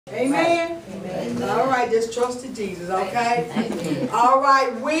Amen? Amen. All right, just trust in Jesus, okay? Amen. All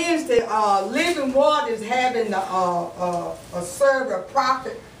right, Wednesday, Living Water is having a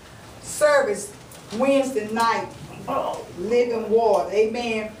prophet service Wednesday night. Living Water,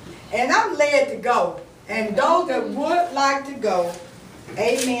 amen. And I'm led to go. And those that would like to go,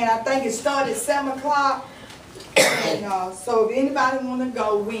 amen, I think it started at 7 o'clock. And so if anybody want to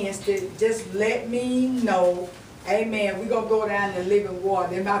go Wednesday, just let me know. Amen. We're going to go down to Living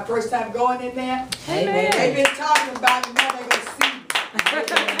Water. It's my first time going in there. Amen. They've been talking about it, now they're going to see me.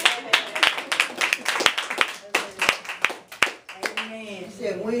 Amen. You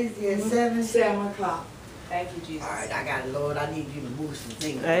said Wednesday at 7 o'clock. Thank you, Jesus. All right, I got it, Lord. I need you to move some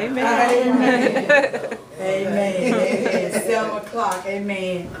things. Amen. Amen. Amen. 7 o'clock.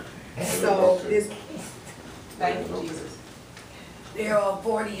 Amen. So this. Thank you, Jesus. They're on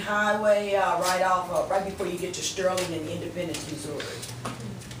 40 Highway, right before you get to Sterling and Independence, Missouri.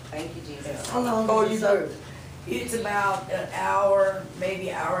 Thank you, Jesus. How long Oh, you serve? It's about an hour, maybe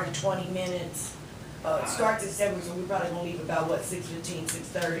an hour and 20 minutes. It starts at 7, so we're probably gonna leave about what, 6:15,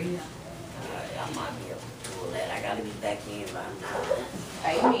 6:30. I might be able to pull that. I gotta be back in by now.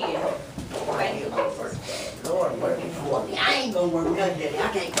 Amen. Thank you, Lord, working for me. I ain't gonna work none day. I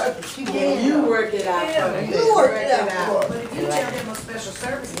can't work it. You work it out. Yeah, you work it out. But if you tell them a special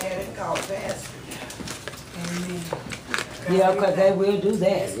service, man, they can call it fast. Amen. Yeah, because they will do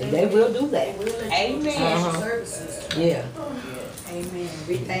that. They will do that. Amen. Special services. Yeah. Amen.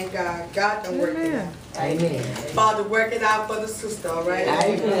 We thank God. God can work it out. Amen. Father, work it out for the sister, all right?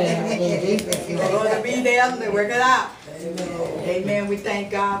 Amen. We're going to be there and work it out. Amen. Amen. We thank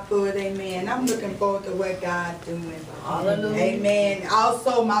God for it. Amen. I'm looking forward to what God's doing. Hallelujah. Amen.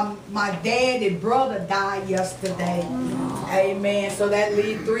 Also, my daddy brother died yesterday. Amen. So that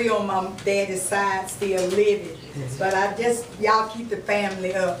leaves 3 on my daddy's side still living. But y'all keep the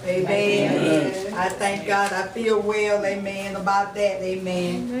family up. Amen. I thank God. I feel well. Amen. About that.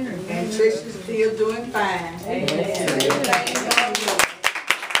 Amen. And Trish is still doing fine. Amen.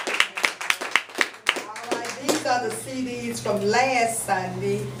 All right. These are the CDs from last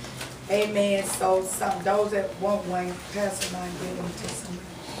Sunday. Amen. So those that want one, pass them on and give them to somebody.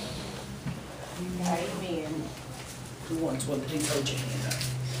 Amen. Who wants one? Please hold your hand up.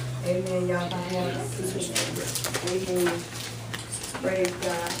 Amen, y'all. Amen. Praise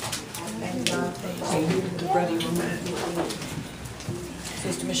God. I thank God for you. Brother,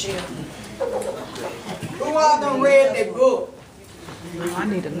 Sister Michelle. Who all done read that book?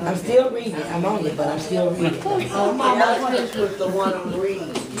 I'm still reading. I'm on it, but I'm still reading. My this was the one I'm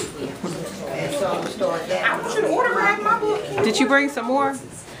reading. And so I'm starting that. I should order my book. Did you bring some more?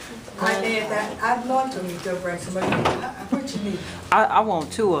 I did that. I'd love to meet your bring somebody. What you need? I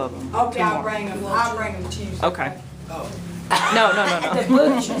want 2 of them. Okay, I'll bring them. I'll bring them Tuesday. Okay. No.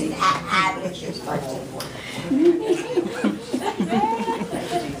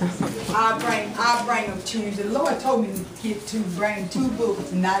 I'll bring them Tuesday. The Lord told me to bring 2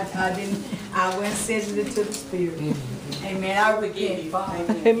 books, and I didn't. I went and sent it to the Spirit. Amen. I repent, Father.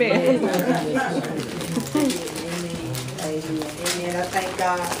 Amen. Amen. Amen. I thank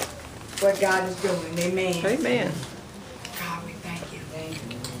God for what God is doing. Amen. Amen. God, we thank you.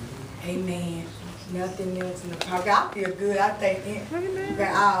 Amen. Nothing else in the pocket. I feel good. I thank Him.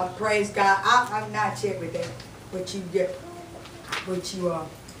 Praise God. I'm not checked with that. What you are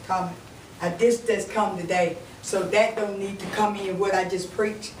talking. This just come today, so that don't need to come in what I just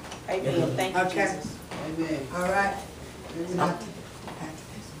preached. Amen. Thank you, Okay. Jesus. Amen. All right.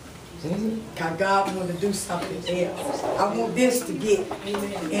 Because God want to do something else. I want this to get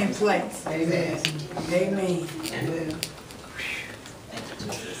in place. Amen. Amen. Amen.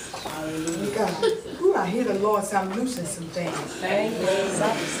 Hallelujah. God. Ooh, I hear the Lord say I'm loosing some things. Thank you, Jesus.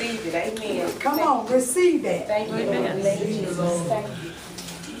 I received it. Amen. Come on, receive that. Thank you, Lord. Thank you, Jesus. Thank you.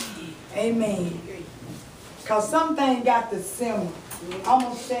 Amen. Because something got to simmer. I'm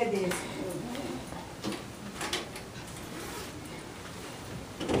going to say this.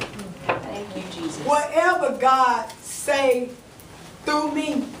 Thank you, Jesus. Whatever God say through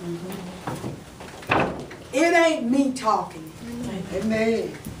me, it ain't me talking.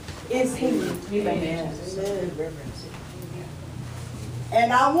 Amen. It's Him. Amen.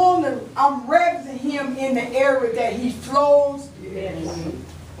 And I'm reverencing Him in the area that He flows.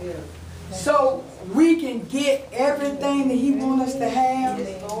 So we can get everything that He wants us to have.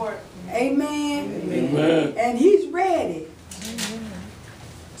 Yes, Lord. Amen. Amen. And He's ready.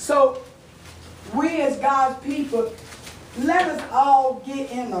 So we as God's people, let us all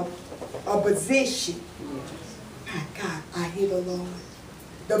get in a position. My God, I hear the Lord.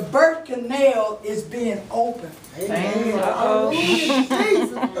 The birth canal is being opened. Amen. Uh-oh.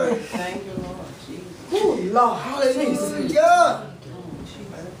 Jesus. Lord. Hallelujah.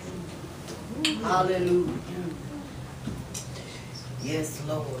 Hallelujah. Yes,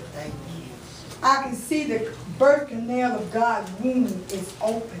 Lord. Thank you. I can see the birth canal of God's womb is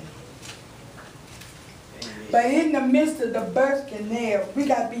open. But in the midst of the birth canal, we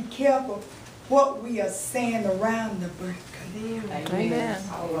got to be careful what we are saying around the birth canal. Amen.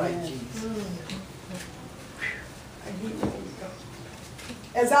 All right, Jesus.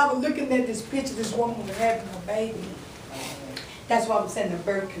 As I was looking at this picture, this woman was having a baby. That's why I'm saying the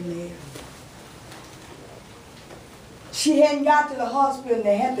birth canal. She hadn't got to the hospital and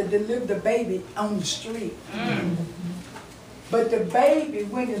they had to deliver the baby on the street. But the baby,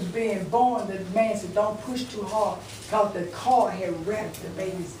 when it's being born, the man said, don't push too hard because the cord had wrapped the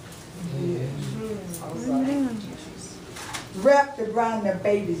baby's wrapped around the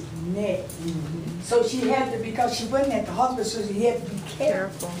baby's neck. So she had to, because she wasn't at the hospital, so she had to be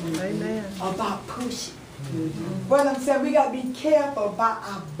careful about pushing. But I'm saying we got to be careful about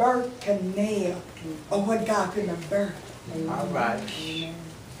our birth canal or what God could have birthed. All right.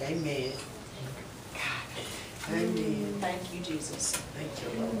 Amen. Amen. Thank you, Jesus. Thank you,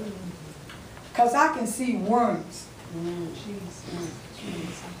 Lord. Because I can see worms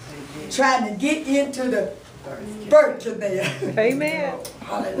trying to get into the birth canal. Amen.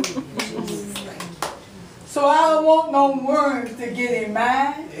 Hallelujah. Jesus. So I don't want no worms to get in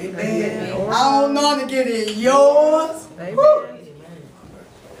mine. Amen. I don't want to get in yours. Woo.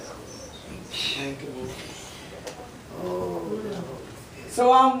 Thank you, Lord. Oh,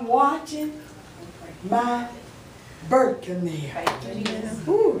 So I'm watching my birth canal.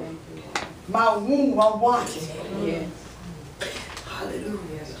 Woo. My womb, I'm watching it.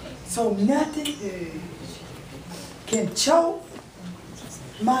 hallelujah. So nothing can choke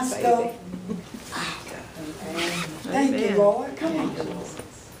my stuff. Thank you, Lord. Come on.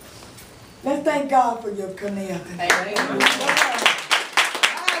 Let's thank God for your canal today. Hallelujah.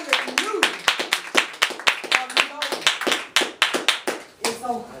 It's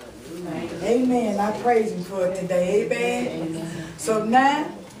open. Amen. I praise Him for it today. Amen. So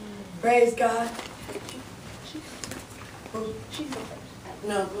now, praise God.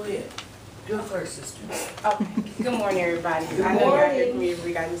 No, go ahead. Do it first, sister. Okay. Good morning, everybody. I know y'all heard from me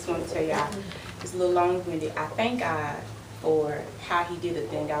every week. I just want to tell y'all, it's a little long-winded. I thank God for how He did a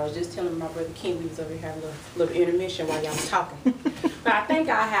thing. I was just telling my brother King, we was over here having a little intermission while y'all was talking. But I thank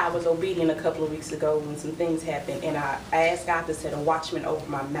God how I was obedient a couple of weeks ago when some things happened, and I asked God to set a watchman over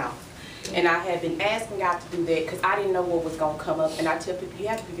my mouth. And I had been asking God to do that because I didn't know what was going to come up. And I tell people, you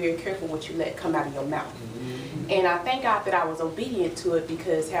have to be very careful what you let come out of your mouth. And I thank God that I was obedient to it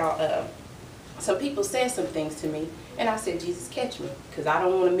because how some people said some things to me. And I said, Jesus, catch me, because I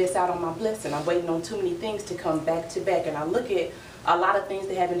don't want to miss out on my blessing. I'm waiting on too many things to come back to back. And I look at a lot of things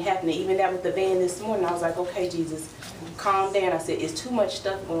that have been happening. Even that with the van this morning, I was like, okay, Jesus, calm down. I said, it's too much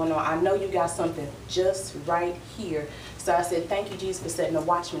stuff going on. I know you got something just right here. So I said, thank you, Jesus, for setting a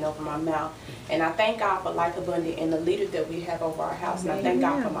watchman over my mouth. And I thank God for Life Abundant and the leader that we have over our house. And I thank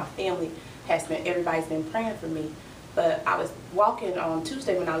God for my family. Everybody's been praying for me. But I was walking on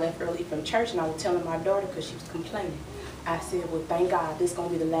Tuesday when I left early from church, and I was telling my daughter because she was complaining. I said, well, thank God, this is going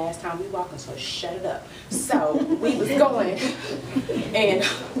to be the last time we walking, so shut it up. So we was going, and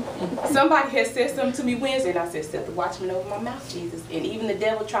somebody had said something to me Wednesday, and I said, set the watchman over my mouth, Jesus. And even the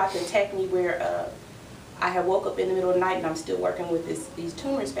devil tried to attack me where I had woke up in the middle of the night, and I'm still working with these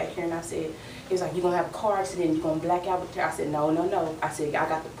tumors back here, and I said, he was like, you're going to have a car accident, you're going to black out. I said, no, no, no. I said, I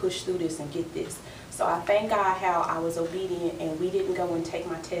got to push through this and get this. So I thank God how I was obedient, and we didn't go and take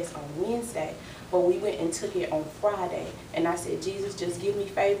my test on Wednesday, but we went and took it on Friday. And I said, Jesus, just give me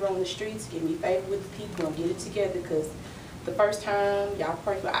favor on the streets, give me favor with the people, and get it together, because the first time, y'all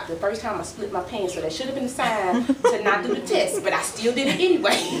pray for, the first time I split my pants, so that should have been a sign to not do the test, but I still did it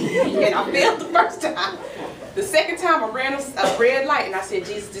anyway, and I failed the first time. The second time I ran a red light, and I said,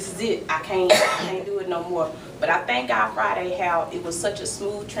 Jesus, this is it. I can't do it no more. But I thank God Friday how it was such a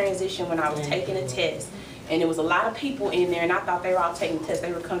smooth transition when I was taking a test. And there was a lot of people in there, and I thought they were all taking tests.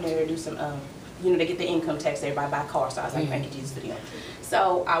 They were coming there to do some, they get the income tax, everybody buy cars. So I was like, thank you, Jesus, for them.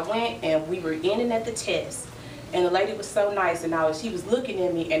 So I went, and we were in and at the test. And the lady was so nice, and she was looking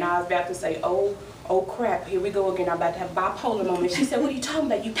at me, and I was about to say, oh crap, here we go again. I'm about to have a bipolar moment. She said, what are you talking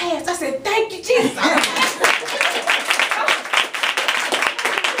about? You passed. I said, thank you, Jesus.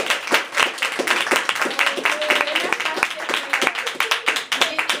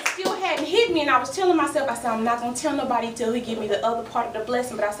 It still hadn't hit hit me, and I was telling myself, I said, I'm not going to tell nobody till he give me the other part of the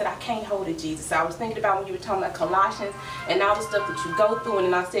blessing, but I said, I can't hold it, Jesus. So I was thinking about when you were talking about Colossians and all the stuff that you go through, and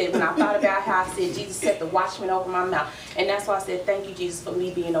then I said, when I thought about how I said, Jesus set the watchman over my mouth, and that's why I said, thank you, Jesus, for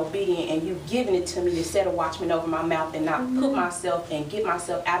me being obedient, and you giving it to me to set a watchman over my mouth and not put myself and get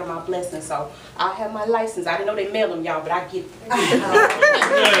myself out of my blessing. So I have my license. I didn't know they mail them, y'all, but I get it.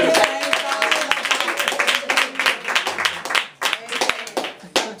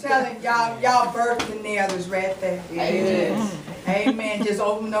 I'm telling y'all birth canal is right there. Amen. Amen. Just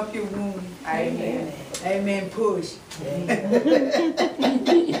open up your womb. Amen. Amen. Push.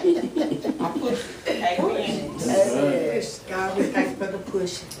 Push. God, we thank you for the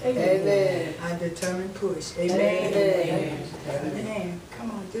push. Amen. I determined push. Amen. Amen.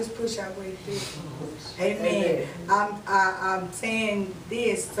 Come on, just push our way through. Amen. I'm saying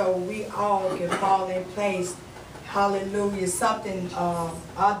this so we all can fall in place. Hallelujah. Something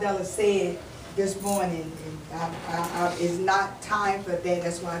Ardella said this morning. It's not time for that.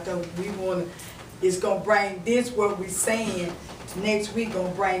 That's why I thought we want to. It's gonna bring this what we're saying. Next week gonna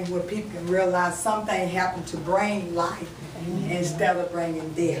bring where people can realize something happened to bring life instead of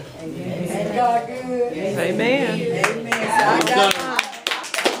bringing death. Amen. Ain't God good? Amen. Amen. So I got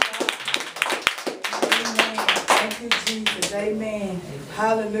Amen. Thank you, Jesus. Amen.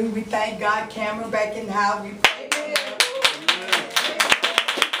 Hallelujah. We thank God. Camera back in the house. We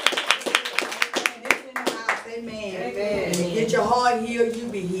Amen. Amen. Get your heart healed, you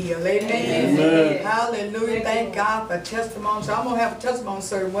be healed. Amen. Amen. Hallelujah. Thank God for testimony. So I'm going to have a testimony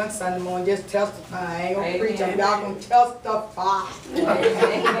service one Sunday morning, just testify. I ain't going to preach. Y'all going to testify.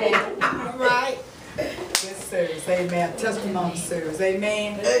 Amen. All right. Yes, service. Amen. Testimony service.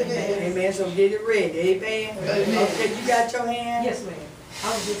 Amen. Amen. Amen. So get it ready. Amen. Amen. Okay, you got your hand? Yes, ma'am.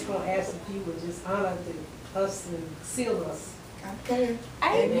 I was just going to ask if you would just honor us and seal us. Okay.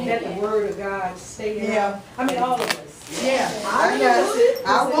 Amen. Let the word of God stay in us. I mean, all of us. Yeah.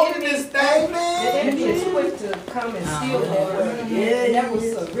 I wanted this thing, The enemy is quick to come and steal that word. And that was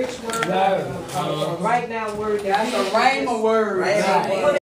a rich word, a right now word. That's a rhema word. Right.